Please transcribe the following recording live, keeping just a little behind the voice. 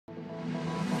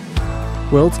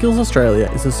WorldSkills Australia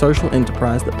is a social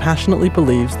enterprise that passionately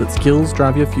believes that skills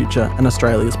drive your future and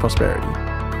Australia's prosperity.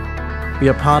 We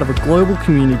are part of a global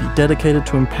community dedicated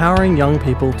to empowering young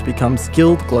people to become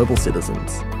skilled global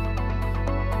citizens.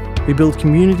 We build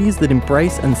communities that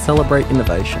embrace and celebrate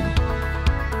innovation.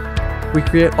 We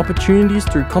create opportunities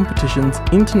through competitions,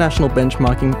 international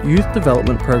benchmarking, youth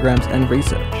development programs and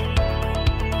research.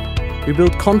 We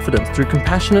build confidence through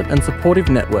compassionate and supportive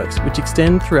networks which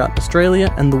extend throughout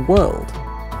Australia and the world.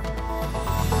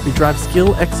 We drive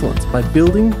skill excellence by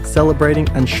building, celebrating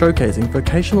and showcasing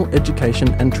vocational education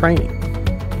and training.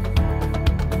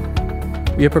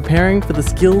 We are preparing for the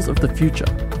skills of the future.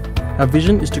 Our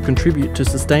vision is to contribute to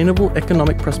sustainable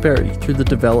economic prosperity through the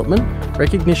development,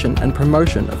 recognition and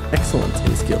promotion of excellence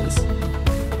in skills.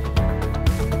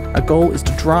 Our goal is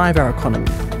to drive our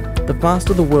economy. The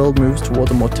faster the world moves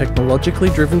toward a more technologically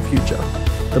driven future,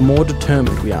 the more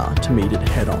determined we are to meet it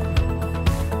head on.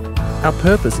 Our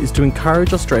purpose is to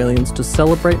encourage Australians to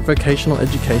celebrate vocational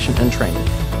education and training,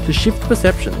 to shift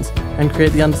perceptions and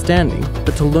create the understanding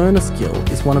that to learn a skill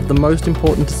is one of the most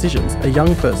important decisions a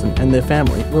young person and their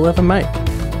family will ever make.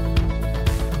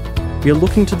 We are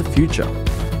looking to the future.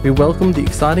 We welcome the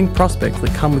exciting prospects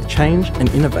that come with change and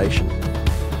innovation.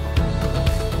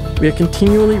 We are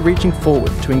continually reaching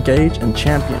forward to engage and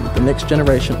champion the next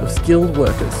generation of skilled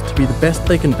workers to be the best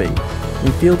they can be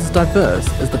in fields as diverse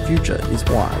as the future is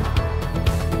wide.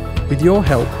 With your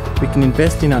help, we can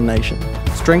invest in our nation,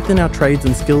 strengthen our trades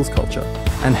and skills culture,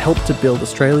 and help to build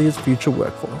Australia's future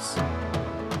workforce.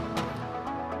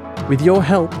 With your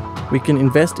help, we can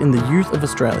invest in the youth of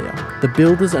Australia, the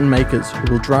builders and makers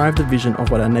who will drive the vision of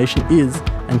what our nation is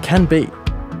and can be.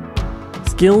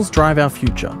 Skills drive our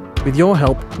future. With your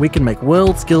help, we can make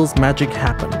WorldSkills magic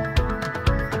happen.